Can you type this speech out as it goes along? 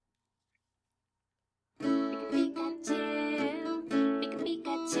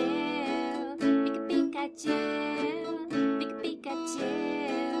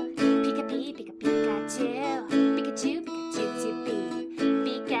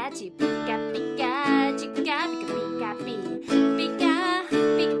Pikachu, Pika, Pikachu, Pika, Pika, Pika,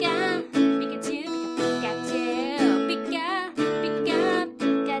 Pika, Pikachu, Pikachu, Pika, Pika,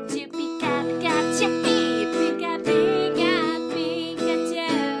 Pikachu, Pika, Pikachu, Pika, Pika, Pikachu,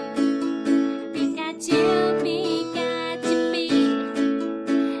 Pikachu, Pikachu, Pika,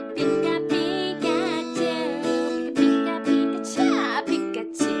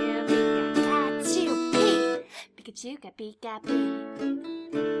 Pikachu, Pika, Pikachu,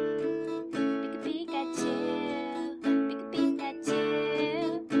 Pikachu, Pikachu,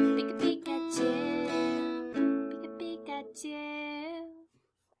 Pikachu, Pika, Pika, Pikachu,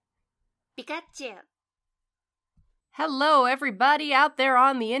 Pikachu. Hello, everybody out there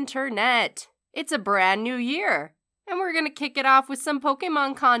on the internet. It's a brand new year, and we're going to kick it off with some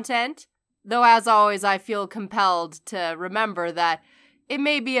Pokemon content. Though, as always, I feel compelled to remember that it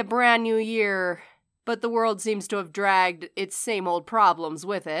may be a brand new year, but the world seems to have dragged its same old problems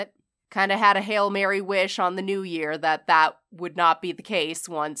with it. Kind of had a Hail Mary wish on the new year that would not be the case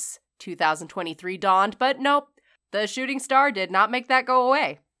once 2023 dawned, but nope, the shooting star did not make that go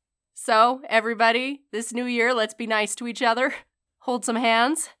away. So, everybody, this new year, let's be nice to each other, hold some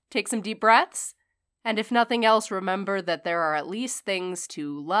hands, take some deep breaths, and if nothing else, remember that there are at least things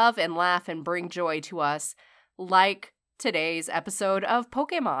to love and laugh and bring joy to us, like today's episode of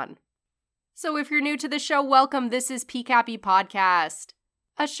Pokemon. So if you're new to the show, welcome. This is PCAPI Podcast,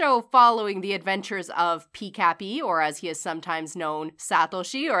 a show following the adventures of PCAPI, or as he is sometimes known,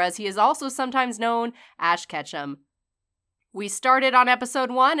 Satoshi, or as he is also sometimes known, Ash Ketchum. We started on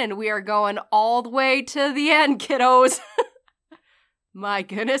episode 1, and we are going all the way to the end, kiddos. My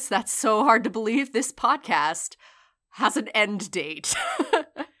goodness, that's so hard to believe. This podcast has an end date.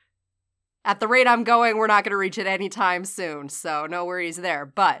 At the rate I'm going, we're not going to reach it anytime soon, so no worries there.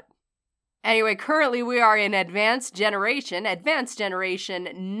 But anyway, currently we are in Advanced Generation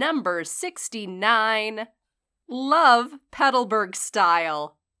number 69, Love Petalburg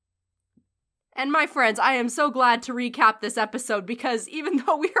Style. And my friends, I am so glad to recap this episode because even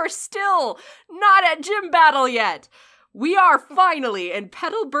though we are still not at gym battle yet, we are finally in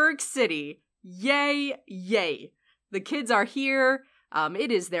Petalburg City. Yay, yay. The kids are here.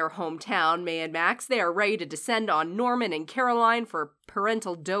 It is their hometown, May and Max. They are ready to descend on Norman and Caroline for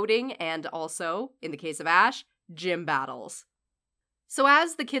parental doting and also, in the case of Ash, gym battles. So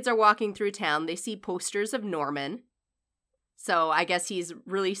as the kids are walking through town, they see posters of Norman. So I guess he's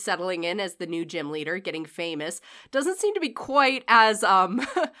really settling in as the new gym leader, getting famous. Doesn't seem to be quite as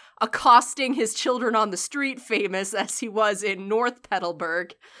accosting his children on the street famous as he was in North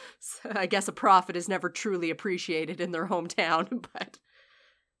Petalburg. So I guess a prophet is never truly appreciated in their hometown, but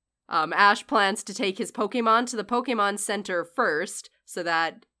Ash plans to take his Pokemon to the Pokemon Center first so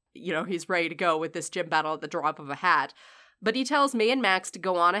that, he's ready to go with this gym battle at the drop of a hat. But he tells May and Max to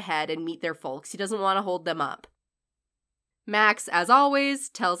go on ahead and meet their folks. He doesn't want to hold them up. Max, as always,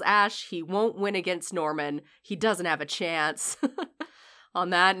 tells Ash he won't win against Norman. He doesn't have a chance.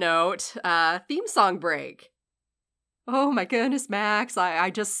 On that note, theme song break. Oh my goodness, Max, I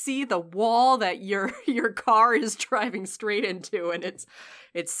just see the wall that your car is driving straight into, and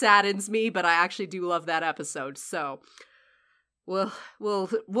it saddens me, but I actually do love that episode. So we'll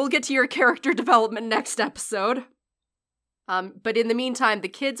get to your character development next episode. But in the meantime, the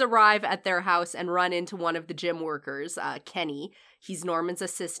kids arrive at their house and run into one of the gym workers, Kenny. He's Norman's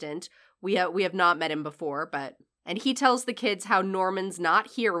assistant. We have not met him before, and he tells the kids how Norman's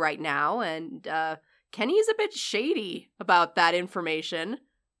not here right now, and Kenny's a bit shady about that information.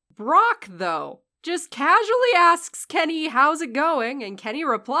 Brock, though, just casually asks Kenny, how's it going? And Kenny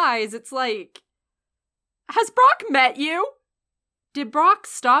replies, it's like, has Brock met you? Did Brock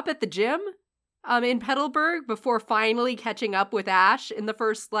stop at the gym? In Petalburg before finally catching up with Ash in the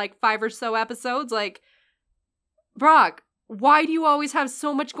first, 5 or so episodes? Brock, why do you always have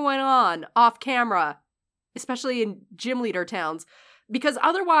so much going on off camera? Especially in gym leader towns. Because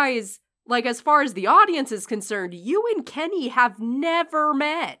otherwise, as far as the audience is concerned, you and Kenny have never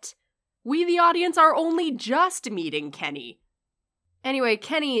met. We, the audience, are only just meeting Kenny. Anyway,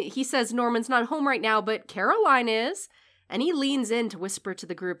 Kenny, he says Norman's not home right now, but Caroline is. And he leans in to whisper to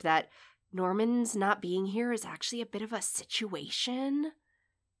the group that Norman's not being here is actually a bit of a situation.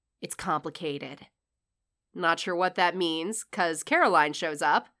 It's complicated. Not sure what that means, because Caroline shows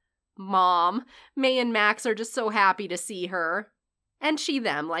up. Mom, May and Max are just so happy to see her. And she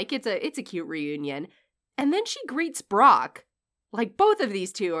them, it's a cute reunion. And then she greets Brock. Both of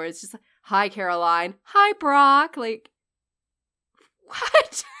these two are just hi, Caroline. Hi, Brock. What?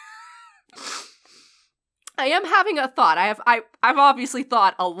 I am having a thought. I've obviously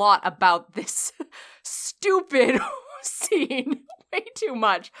thought a lot about this stupid scene way too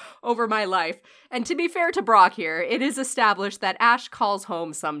much over my life. And to be fair to Brock here, it is established that Ash calls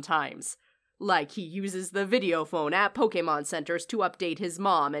home sometimes. Like, he uses the video phone at Pokemon centers to update his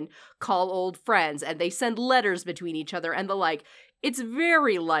mom and call old friends, and they send letters between each other and the like. It's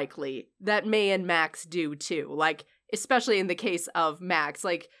very likely that May and Max do too. Like, especially in the case of Max.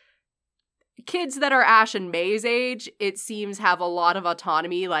 Like, kids that are Ash and May's age, it seems, have a lot of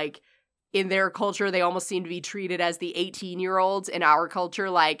autonomy. Like, in their culture, they almost seem to be treated as the 18-year-olds. In our culture,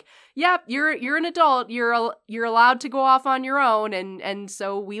 like, yep, you're an adult, you're allowed to go off on your own, and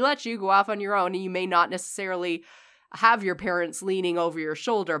so we let you go off on your own, and you may not necessarily have your parents leaning over your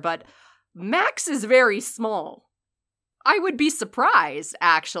shoulder, but Max is very small. I would be surprised,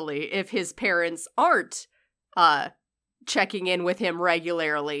 actually, if his parents aren't checking in with him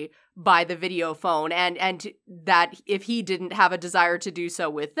regularly by the video phone, and that if he didn't have a desire to do so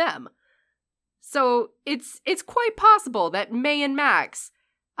with them. So it's quite possible that May and Max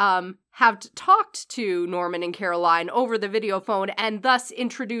have talked to Norman and Caroline over the video phone and thus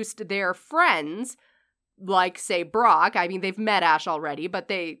introduced their friends, like, say, Brock. I mean, they've met Ash already, but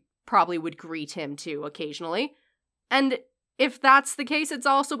they probably would greet him too occasionally. And if that's the case, it's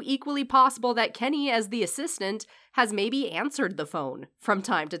also equally possible that Kenny, as the assistant, has maybe answered the phone from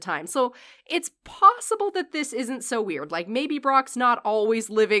time to time. So it's possible that this isn't so weird. Like, maybe Brock's not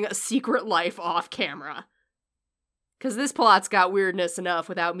always living a secret life off camera. Because this plot's got weirdness enough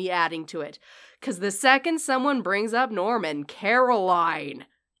without me adding to it. Because the second someone brings up Norman, Caroline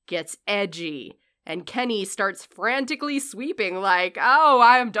gets edgy. And Kenny starts frantically sweeping like,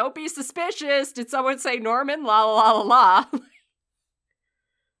 oh, don't be suspicious. Did someone say Norman? La la la la la.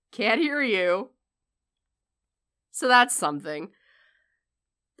 Can't hear you. So that's something.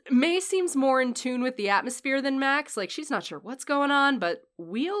 May seems more in tune with the atmosphere than Max. Like, she's not sure what's going on, but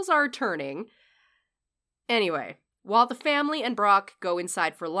wheels are turning. Anyway, while the family and Brock go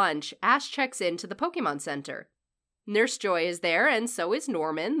inside for lunch, Ash checks into the Pokemon Center. Nurse Joy is there, and so is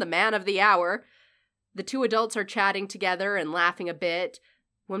Norman, the man of the hour. The two adults are chatting together and laughing a bit.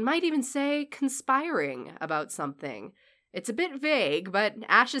 One might even say conspiring about something. It's a bit vague, but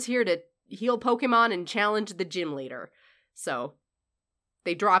Ash is here to heal Pokemon and challenge the gym leader. So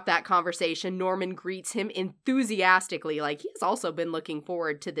they drop that conversation. Norman greets him enthusiastically, like he's also been looking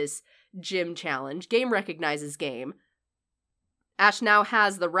forward to this gym challenge. Game recognizes game. Ash now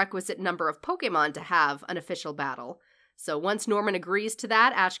has the requisite number of Pokemon to have an official battle. So once Norman agrees to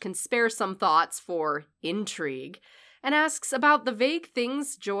that, Ash can spare some thoughts for intrigue and asks about the vague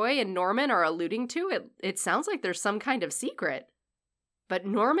things Joy and Norman are alluding to. It sounds like there's some kind of secret. But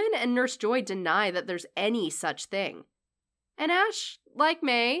Norman and Nurse Joy deny that there's any such thing. And Ash, like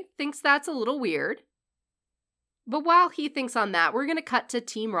May, thinks that's a little weird. But while he thinks on that, we're going to cut to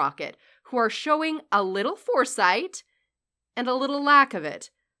Team Rocket, who are showing a little foresight and a little lack of it.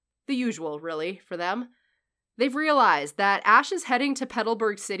 The usual, really, for them. They've realized that Ash is heading to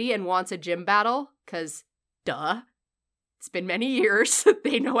Petalburg City and wants a gym battle, because, duh. It's been many years.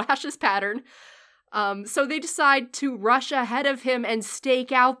 They know Ash's pattern. So they decide to rush ahead of him and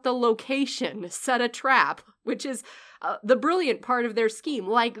stake out the location, set a trap, which is the brilliant part of their scheme.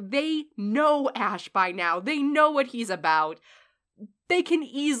 Like, they know Ash by now. They know what he's about. They can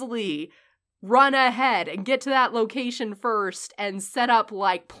easily run ahead and get to that location first and set up,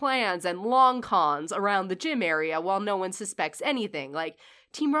 like, plans and long cons around the gym area while no one suspects anything. Like,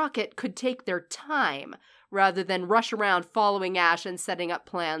 Team Rocket could take their time rather than rush around following Ash and setting up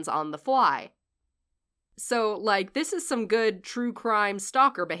plans on the fly. So, like, this is some good true crime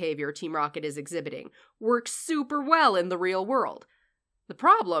stalker behavior Team Rocket is exhibiting. Works super well in the real world. The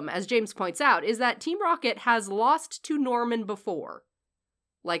problem, as James points out, is that Team Rocket has lost to Norman before.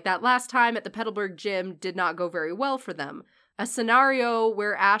 Like, that last time at the Petalburg gym did not go very well for them. A scenario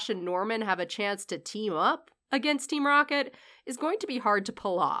where Ash and Norman have a chance to team up against Team Rocket is going to be hard to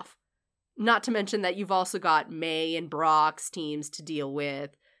pull off. Not to mention that you've also got May and Brock's teams to deal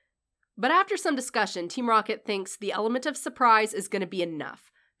with. But after some discussion, Team Rocket thinks the element of surprise is going to be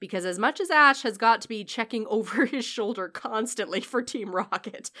enough, because as much as Ash has got to be checking over his shoulder constantly for Team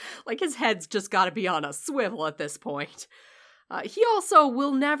Rocket, like, his head's just got to be on a swivel at this point. He also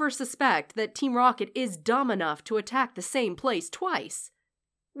will never suspect that Team Rocket is dumb enough to attack the same place twice,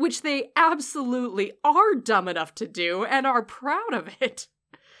 which they absolutely are dumb enough to do and are proud of it.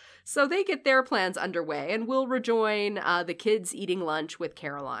 So they get their plans underway and will rejoin the kids eating lunch with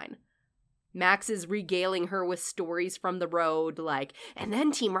Caroline. Max is regaling her with stories from the road, like, and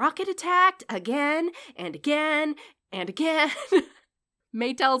then Team Rocket attacked again and again and again.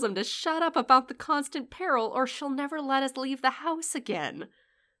 May tells him to shut up about the constant peril or she'll never let us leave the house again.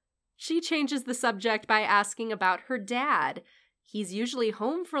 She changes the subject by asking about her dad. He's usually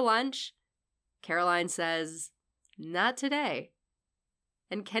home for lunch. Caroline says, not today.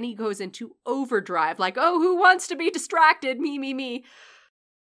 And Kenny goes into overdrive, like, oh, who wants to be distracted? Me.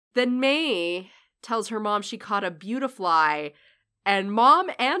 Then May tells her mom she caught a beautifly, and Mom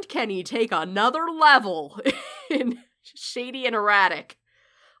and Kenny take another level in shady and erratic.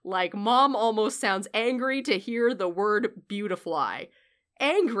 Like, Mom almost sounds angry to hear the word beautifly.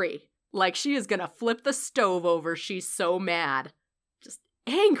 Angry. Like she is gonna flip the stove over, she's so mad. Just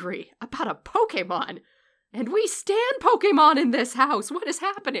angry about a Pokemon. And we stand Pokemon in this house. What is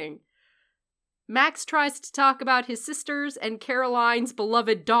happening? Max tries to talk about his sisters and Caroline's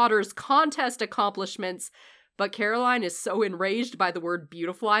beloved daughter's contest accomplishments, but Caroline is so enraged by the word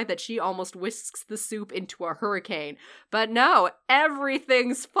beautifly that she almost whisks the soup into a hurricane. But no,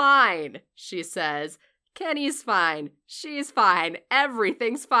 everything's fine, she says. Kenny's fine. She's fine.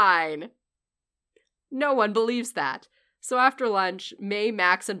 Everything's fine. No one believes that. So after lunch, May,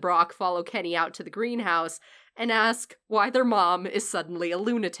 Max, and Brock follow Kenny out to the greenhouse and ask why their mom is suddenly a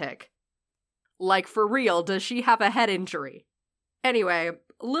lunatic. Like, for real, does she have a head injury? Anyway,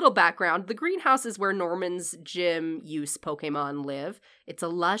 a little background. The greenhouse is where Norman's gym use Pokemon live. It's a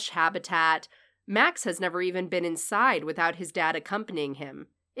lush habitat. Max has never even been inside without his dad accompanying him.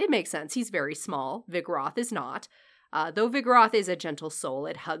 It makes sense. He's very small. Vigoroth is not. Though Vigoroth is a gentle soul,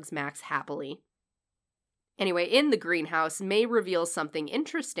 it hugs Max happily. Anyway, in the greenhouse, May reveals something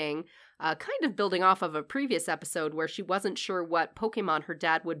interesting, kind of building off of a previous episode where she wasn't sure what Pokemon her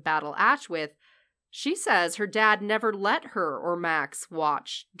dad would battle Ash with. She says her dad never let her or Max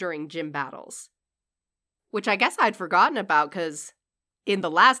watch during gym battles. Which I guess I'd forgotten about, because in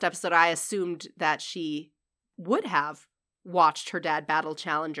the last episode I assumed that she would have watched her dad battle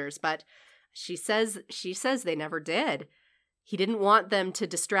challengers, but she says they never did. He didn't want them to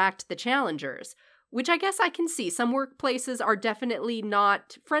distract the challengers, which I guess I can see. Some workplaces are definitely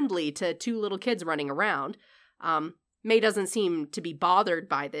not friendly to two little kids running around. May doesn't seem to be bothered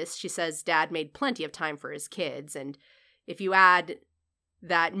by this. She says Dad made plenty of time for his kids, and if you add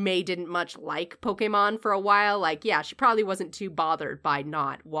that May didn't much like Pokemon for a while, like, yeah, she probably wasn't too bothered by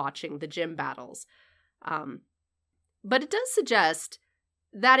not watching the gym battles. But it does suggest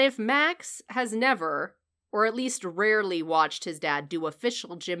that if Max has never, or at least rarely, watched his dad do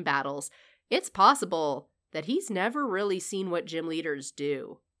official gym battles, it's possible that he's never really seen what gym leaders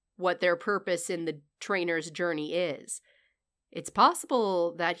do, what their purpose in the trainer's journey is. It's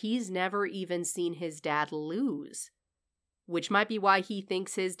possible that he's never even seen his dad lose, which might be why he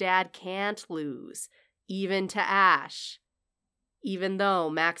thinks his dad can't lose, even to Ash. Even though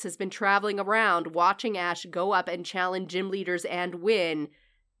Max has been traveling around watching Ash go up and challenge gym leaders and win,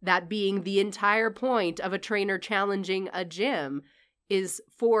 that being the entire point of a trainer challenging a gym is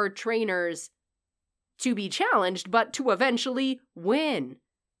for trainers to be challenged, but to eventually win.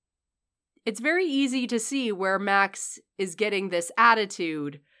 It's very easy to see where Max is getting this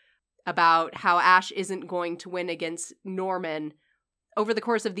attitude about how Ash isn't going to win against Norman over the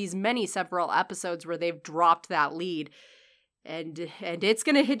course of these several episodes where they've dropped that lead. And it's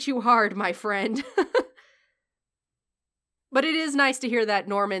gonna hit you hard, my friend. But it is nice to hear that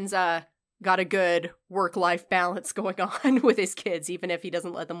Norman's got a good work-life balance going on with his kids, even if he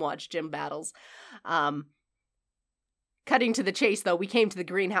doesn't let them watch gym battles. Cutting to the chase, though, we came to the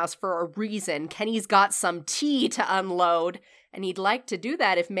greenhouse for a reason. Kenny's got some tea to unload, and he'd like to do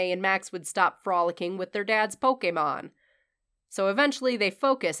that if May and Max would stop frolicking with their dad's Pokemon. So eventually they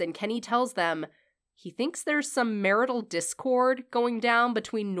focus, and Kenny tells them he thinks there's some marital discord going down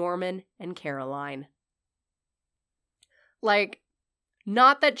between Norman and Caroline. Like,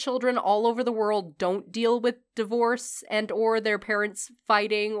 not that children all over the world don't deal with divorce and or their parents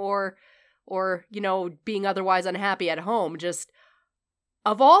fighting or, being otherwise unhappy at home. Just,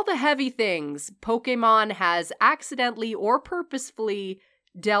 of all the heavy things Pokemon has accidentally or purposefully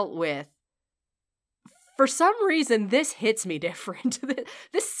dealt with, for some reason, this hits me different.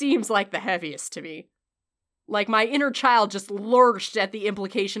 This seems like the heaviest to me. Like, my inner child just lurched at the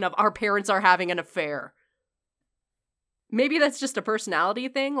implication of our parents are having an affair. Maybe that's just a personality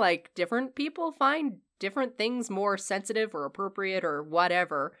thing, like different people find different things more sensitive or appropriate or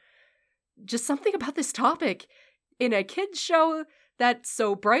whatever. Just something about this topic in a kid's show that's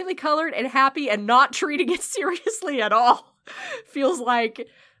so brightly colored and happy and not treating it seriously at all feels like,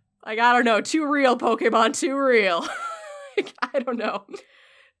 I don't know, too real, Pokemon, too real. I don't know.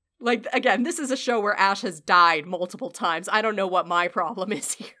 Like, again, this is a show where Ash has died multiple times. I don't know what my problem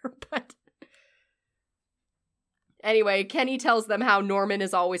is here, but... Anyway, Kenny tells them how Norman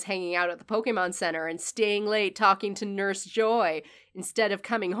is always hanging out at the Pokemon Center and staying late talking to Nurse Joy instead of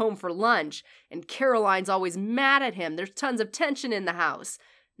coming home for lunch, and Caroline's always mad at him. There's tons of tension in the house.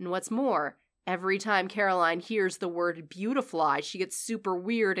 And what's more, every time Caroline hears the word Beautifly, she gets super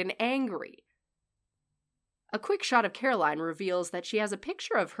weird and angry. A quick shot of Caroline reveals that she has a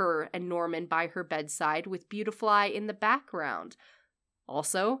picture of her and Norman by her bedside with Beautifly in the background.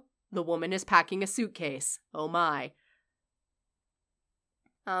 Also, the woman is packing a suitcase. Oh my.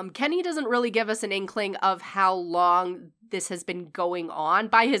 Kenny doesn't really give us an inkling of how long this has been going on.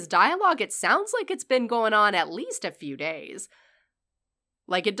 By his dialogue, it sounds like it's been going on at least a few days.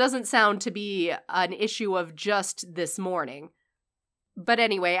 Like, it doesn't sound to be an issue of just this morning. But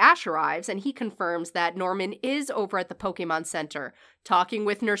anyway, Ash arrives, and he confirms that Norman is over at the Pokemon Center, talking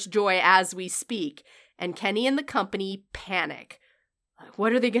with Nurse Joy as we speak, and Kenny and the company panic.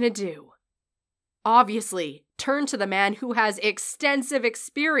 What are they gonna do? Obviously, turn to the man who has extensive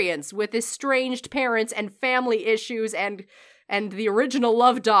experience with estranged parents and family issues and the original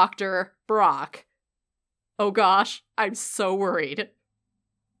love doctor, Brock. Oh gosh, I'm so worried.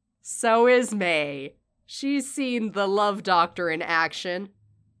 So is May. She's seen the love doctor in action.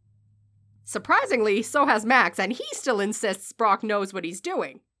 Surprisingly, so has Max, and he still insists Brock knows what he's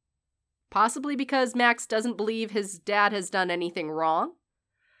doing. Possibly because Max doesn't believe his dad has done anything wrong.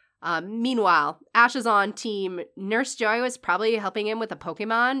 Meanwhile, Ash is on team Nurse Joy was probably helping him with a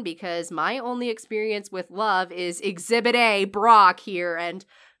Pokemon because my only experience with love is Exhibit A, Brock here, and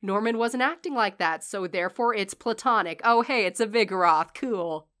Norman wasn't acting like that, so therefore it's platonic. Oh hey, it's a Vigoroth,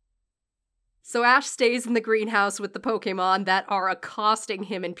 cool. So Ash stays in the greenhouse with the Pokemon that are accosting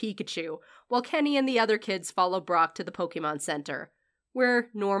him and Pikachu, while Kenny and the other kids follow Brock to the Pokemon Center, where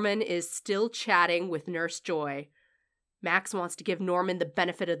Norman is still chatting with Nurse Joy. Max wants to give Norman the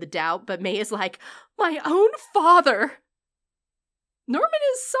benefit of the doubt, but May is like, my own father! Norman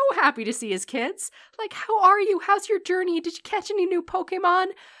is so happy to see his kids. Like, how are you? How's your journey? Did you catch any new Pokemon?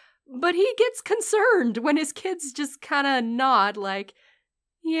 But he gets concerned when his kids just kind of nod like,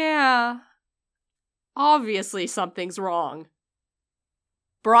 yeah. Obviously something's wrong.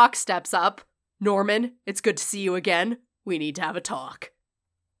 Brock steps up. Norman, it's good to see you again. We need to have a talk.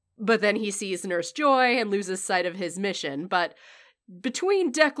 But then he sees Nurse Joy and loses sight of his mission. But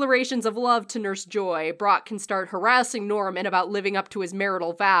between declarations of love to Nurse Joy, Brock can start harassing Norman about living up to his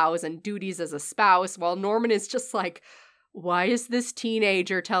marital vows and duties as a spouse, while Norman is just like, why is this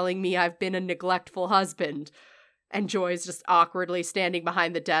teenager telling me I've been a neglectful husband? And Joy's just awkwardly standing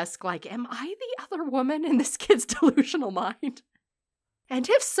behind the desk like, am I the other woman in this kid's delusional mind? And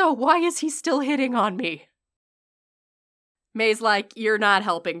if so, why is he still hitting on me? May's like, you're not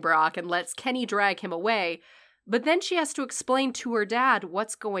helping Brock, and lets Kenny drag him away, but then she has to explain to her dad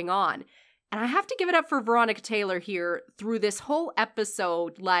what's going on. And I have to give it up for Veronica Taylor here through this whole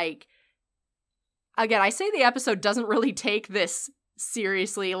episode, like, again, I say the episode doesn't really take this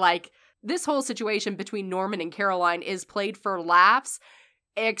seriously, like, this whole situation between Norman and Caroline is played for laughs,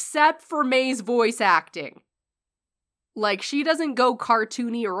 except for May's voice acting. Like, she doesn't go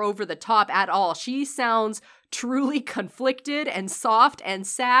cartoony or over the top at all. She sounds truly conflicted and soft and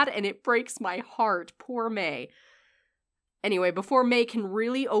sad, and it breaks my heart. Poor May. Anyway, before May can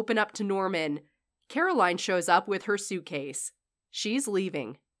really open up to Norman, Caroline shows up with her suitcase. She's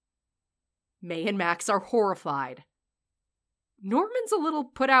leaving. May and Max are horrified. Norman's a little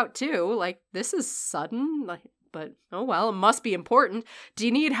put out too, like, this is sudden, but oh well, it must be important. Do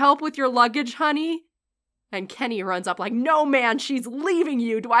you need help with your luggage, honey? And Kenny runs up like, no man, she's leaving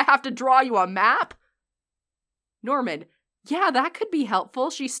you. Do I have to draw you a map? Norman, yeah, that could be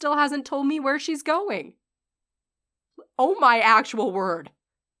helpful. She still hasn't told me where she's going. Oh my actual word.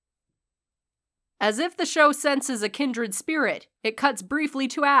 As if the show senses a kindred spirit, it cuts briefly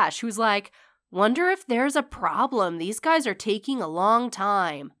to Ash, who's like, wonder if there's a problem. These guys are taking a long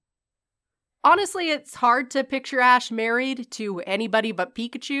time. Honestly, it's hard to picture Ash married to anybody but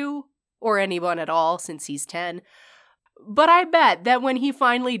Pikachu, or anyone at all since he's 10. But I bet that when he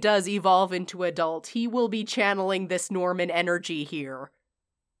finally does evolve into adult, he will be channeling this Norman energy here.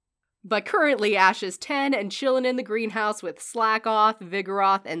 But currently, Ash is 10 and chilling in the greenhouse with Slackoth,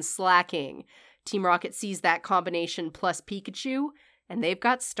 Vigoroth, and Slacking. Team Rocket sees that combination plus Pikachu, and they've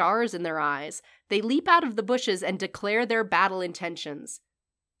got stars in their eyes. They leap out of the bushes and declare their battle intentions.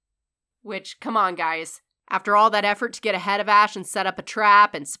 Which, come on guys, after all that effort to get ahead of Ash and set up a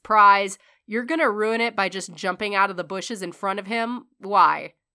trap and surprise, you're gonna ruin it by just jumping out of the bushes in front of him?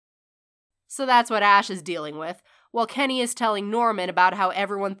 Why? So that's what Ash is dealing with, while Kenny is telling Norman about how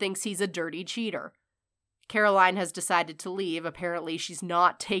everyone thinks he's a dirty cheater. Caroline has decided to leave. Apparently she's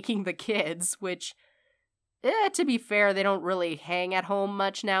not taking the kids, which To be fair, they don't really hang at home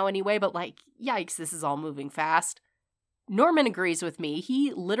much now anyway, but like, yikes, this is all moving fast. Norman agrees with me.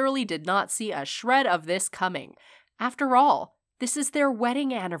 He literally did not see a shred of this coming. After all, this is their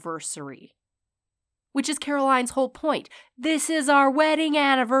wedding anniversary. Which is Caroline's whole point. This is our wedding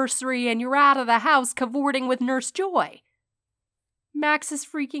anniversary and you're out of the house cavorting with Nurse Joy. Max is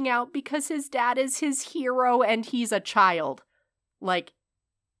freaking out because his dad is his hero and he's a child. Like,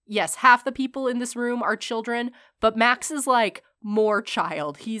 yes, half the people in this room are children, but Max is like more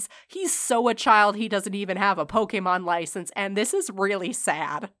child. He's so a child he doesn't even have a Pokemon license, and this is really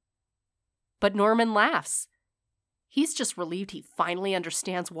sad. But Norman laughs. He's just relieved he finally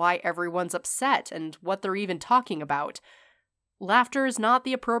understands why everyone's upset and what they're even talking about. Laughter is not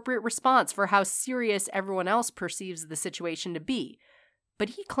the appropriate response for how serious everyone else perceives the situation to be. But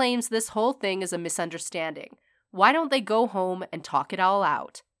he claims this whole thing is a misunderstanding. Why don't they go home and talk it all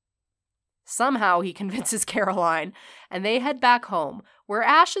out? Somehow he convinces Caroline, and they head back home, where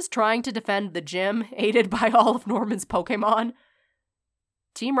Ash is trying to defend the gym, aided by all of Norman's Pokemon.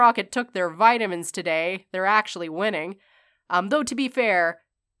 Team Rocket took their vitamins today. They're actually winning. Though to be fair,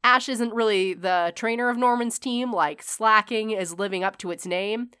 Ash isn't really the trainer of Norman's team, like Slacking is living up to its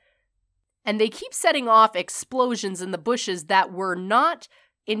name. And they keep setting off explosions in the bushes that were not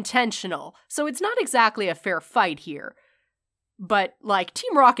intentional, so it's not exactly a fair fight here. But, like,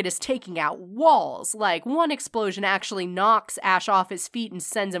 Team Rocket is taking out walls. Like, one explosion actually knocks Ash off his feet and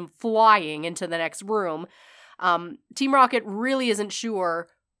sends him flying into the next room. Team Rocket really isn't sure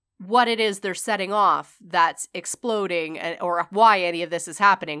what it is they're setting off that's exploding or why any of this is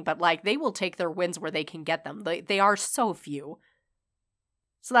happening, but, like, they will take their wins where they can get them. They are so few.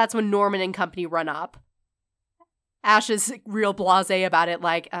 So that's when Norman and company run up. Ash is real blasé about it,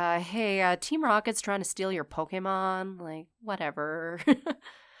 like, hey, Team Rocket's trying to steal your Pokemon, like, whatever.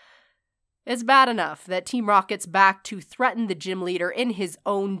 It's bad enough that Team Rocket's back to threaten the gym leader in his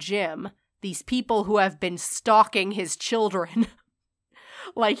own gym, these people who have been stalking his children.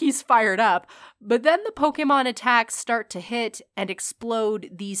 Like, he's fired up. But then the Pokemon attacks start to hit and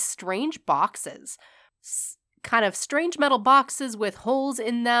explode these strange boxes. Kind of strange metal boxes with holes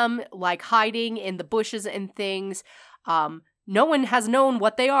in them, like hiding in the bushes and things. No one has known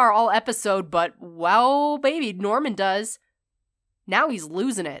what they are all episode, but, well, baby, Norman does. Now he's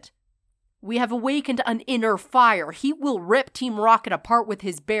losing it. We have awakened an inner fire. He will rip Team Rocket apart with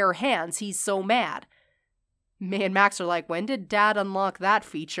his bare hands. He's so mad. May and Max are like, when did Dad unlock that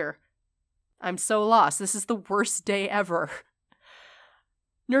feature? I'm so lost. This is the worst day ever.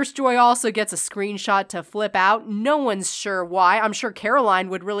 Nurse Joy also gets a screenshot to flip out. No one's sure why. I'm sure Caroline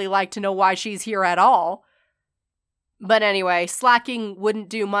would really like to know why she's here at all. But anyway, Slacking wouldn't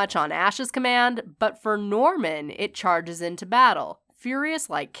do much on Ash's command, but for Norman, it charges into battle, furious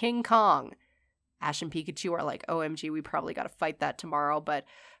like King Kong. Ash and Pikachu are like, OMG, we probably gotta fight that tomorrow, but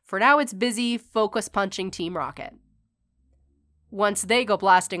for now it's busy focus punching Team Rocket. Once they go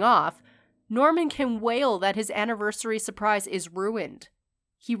blasting off, Norman can wail that his anniversary surprise is ruined.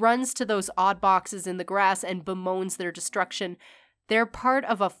 He runs to those odd boxes in the grass and bemoans their destruction. They're part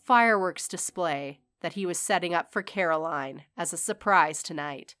of a fireworks display that he was setting up for Caroline as a surprise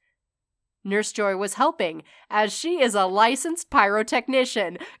tonight. Nurse Joy was helping, as she is a licensed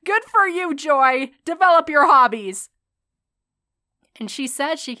pyrotechnician. Good for you, Joy! Develop your hobbies! And she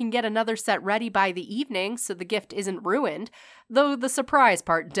said she can get another set ready by the evening so the gift isn't ruined, though the surprise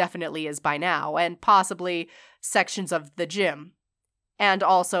part definitely is by now, and possibly sections of the gym. And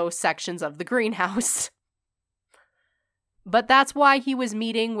also sections of the greenhouse. But that's why he was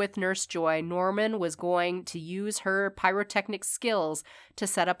meeting with Nurse Joy. Norman was going to use her pyrotechnic skills to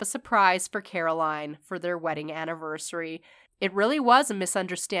set up a surprise for Caroline for their wedding anniversary. It really was a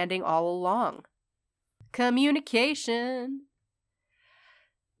misunderstanding all along. Communication.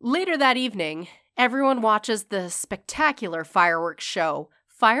 Later that evening, everyone watches the spectacular fireworks show.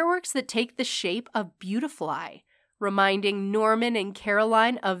 Fireworks that take the shape of Beautifly, reminding Norman and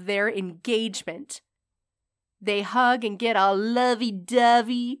Caroline of their engagement. They hug and get all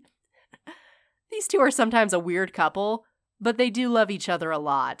lovey-dovey. These two are sometimes a weird couple, but they do love each other a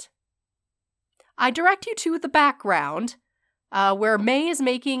lot. I direct you to the background, where May is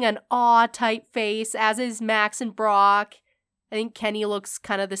making an awe-type face, as is Max and Brock. I think Kenny looks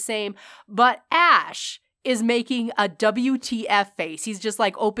kind of the same, but Ash is making a WTF face. He's just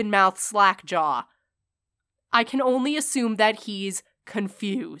like open-mouth slack jaw. I can only assume that he's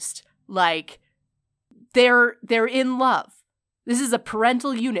confused. Like, they're in love. This is a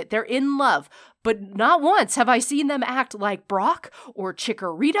parental unit. They're in love. But not once have I seen them act like Brock or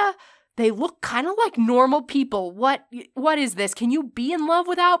Chikorita. They look kind of like normal people. What is this? Can you be in love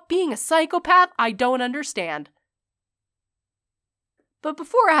without being a psychopath? I don't understand. But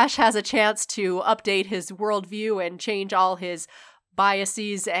before Ash has a chance to update his worldview and change all his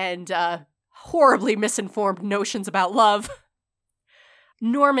biases and horribly misinformed notions about love,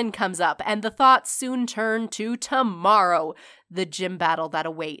 Norman comes up, and the thoughts soon turn to tomorrow, the gym battle that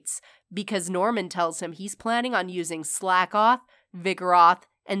awaits, because Norman tells him he's planning on using Slackoth, Vigoroth,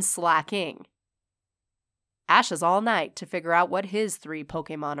 and Slacking. Ash has all night to figure out what his 3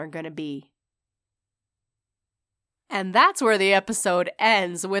 Pokemon are going to be. And that's where the episode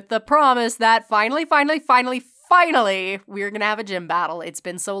ends, with the promise that finally, we're going to have a gym battle. It's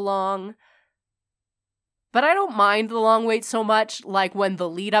been so long. But I don't mind the long wait so much, like when the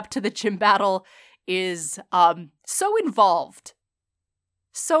lead up to the gym battle is so involved.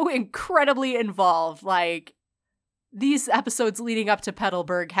 So incredibly involved. Like, these episodes leading up to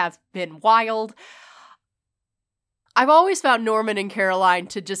Petalburg have been wild. I've always found Norman and Caroline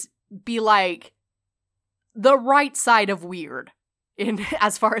to just be like the right side of weird in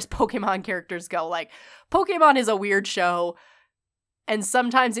as far as Pokemon characters go. Like, Pokemon is a weird show, and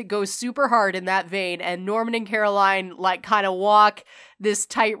sometimes it goes super hard in that vein, and Norman and Caroline, like, kind of walk this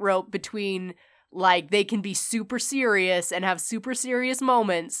tightrope between, like, they can be super serious and have super serious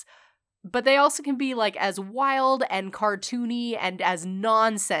moments, but they also can be, like, as wild and cartoony and as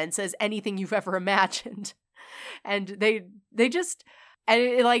nonsense as anything you've ever imagined. And they just...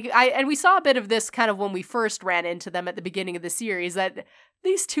 And we saw a bit of this kind of when we first ran into them at the beginning of the series, that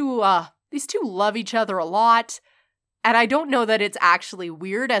these two love each other a lot. And I don't know that it's actually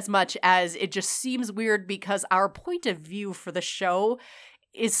weird as much as it just seems weird because our point of view for the show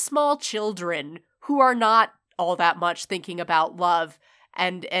is small children who are not all that much thinking about love.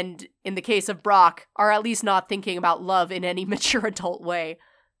 And in the case of Brock, are at least not thinking about love in any mature adult way.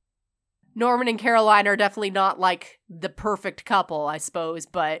 Norman and Caroline are definitely not, like, the perfect couple, I suppose,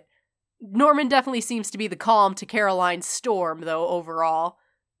 but Norman definitely seems to be the calm to Caroline's storm, though, overall.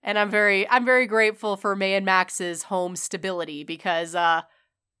 And I'm very grateful for May and Max's home stability, because,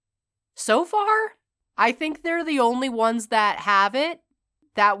 so far, I think they're the only ones that have it,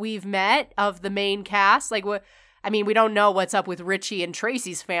 that we've met, of the main cast. Like, we don't know what's up with Richie and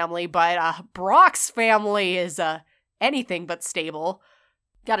Tracy's family, but, Brock's family is, anything but stable.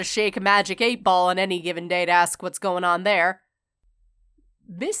 Gotta shake a magic 8-ball on any given day to ask what's going on there.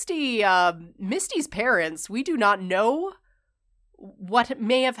 Misty's parents, we do not know what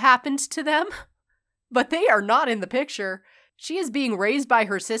may have happened to them, but they are not in the picture. She is being raised by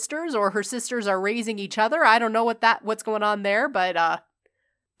her sisters, or her sisters are raising each other. I don't know what's going on there, but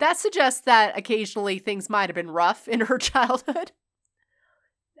that suggests that occasionally things might have been rough in her childhood.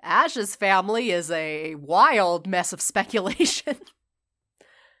 Ash's family is a wild mess of speculation.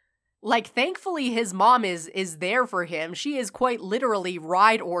 Like, thankfully, his mom is there for him. She is quite literally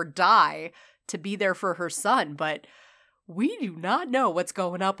ride or die to be there for her son, but we do not know what's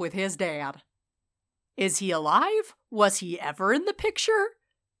going up with his dad. Is he alive? Was he ever in the picture?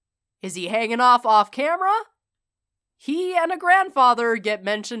 Is he hanging off camera? He and a grandfather get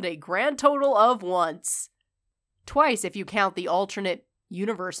mentioned a grand total of once. Twice if you count the alternate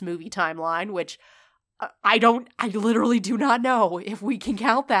universe movie timeline, which I literally do not know if we can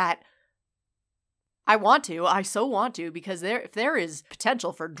count that. I so want to, because if there is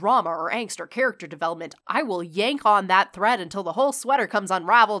potential for drama or angst or character development, I will yank on that thread until the whole sweater comes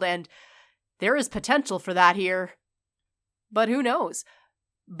unraveled, and there is potential for that here. But who knows?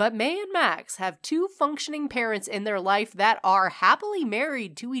 But May and Max have 2 functioning parents in their life that are happily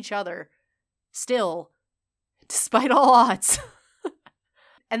married to each other. Still, despite all odds.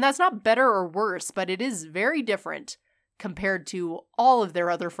 And that's not better or worse, but it is very different compared to all of their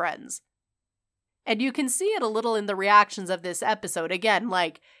other friends. And you can see it a little in the reactions of this episode. Again,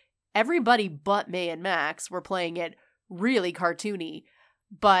 like, everybody but May and Max were playing it really cartoony,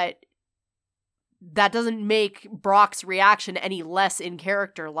 but that doesn't make Brock's reaction any less in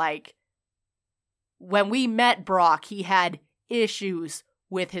character. Like, when we met Brock, he had issues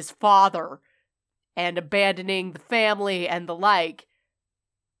with his father and abandoning the family and the like.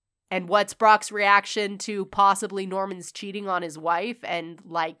 And what's Brock's reaction to possibly Norman's cheating on his wife and,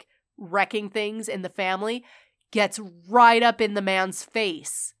 like, wrecking things in the family? Gets right up in the man's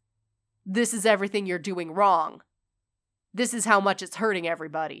face. This is everything you're doing wrong. This is how much it's hurting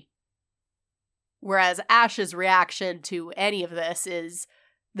everybody. Whereas Ash's reaction to any of this is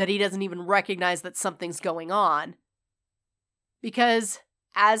that he doesn't even recognize that something's going on. Because,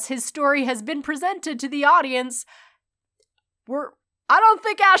 as his story has been presented to the audience, I don't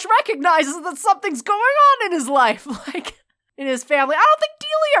think Ash recognizes that something's going on in his life. Like, in his family. I don't think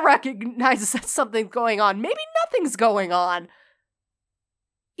Delia recognizes that something's going on. Maybe nothing's going on.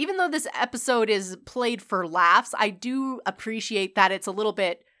 Even though this episode is played for laughs, I do appreciate that it's a little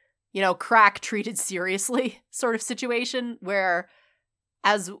bit, crack treated seriously sort of situation where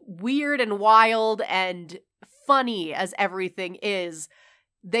as weird and wild and funny as everything is,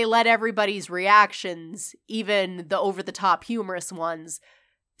 they let everybody's reactions, even the over-the-top humorous ones,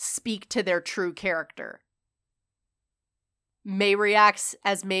 speak to their true character. May reacts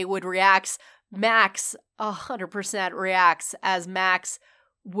as Maywood reacts. Max 100% reacts as Max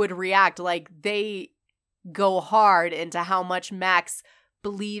would react. Like, they go hard into how much Max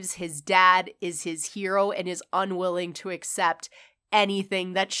believes his dad is his hero and is unwilling to accept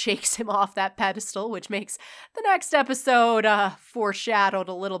anything that shakes him off that pedestal, which makes the next episode foreshadowed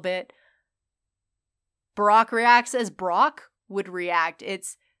a little bit. Brock reacts as Brock would react.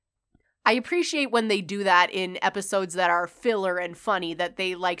 I appreciate when they do that in episodes that are filler and funny, that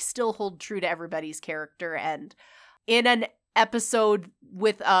they still hold true to everybody's character. And in an episode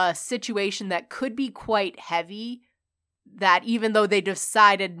with a situation that could be quite heavy, that even though they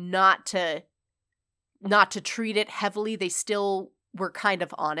decided not to treat it heavily, they still were kind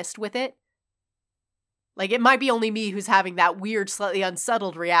of honest with it. Like, it might be only me who's having that weird, slightly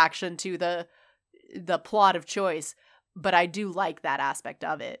unsettled reaction to the plot of Choice, but I do like that aspect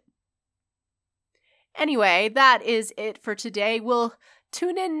of it. Anyway, that is it for today. We'll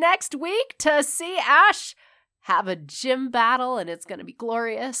tune in next week to see Ash have a gym battle, and it's going to be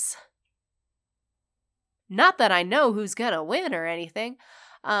glorious. Not that I know who's going to win or anything.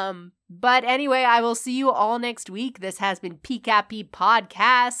 But anyway, I will see you all next week. This has been PCAP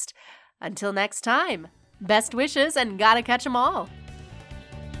Podcast. Until next time, best wishes and gotta catch 'em all.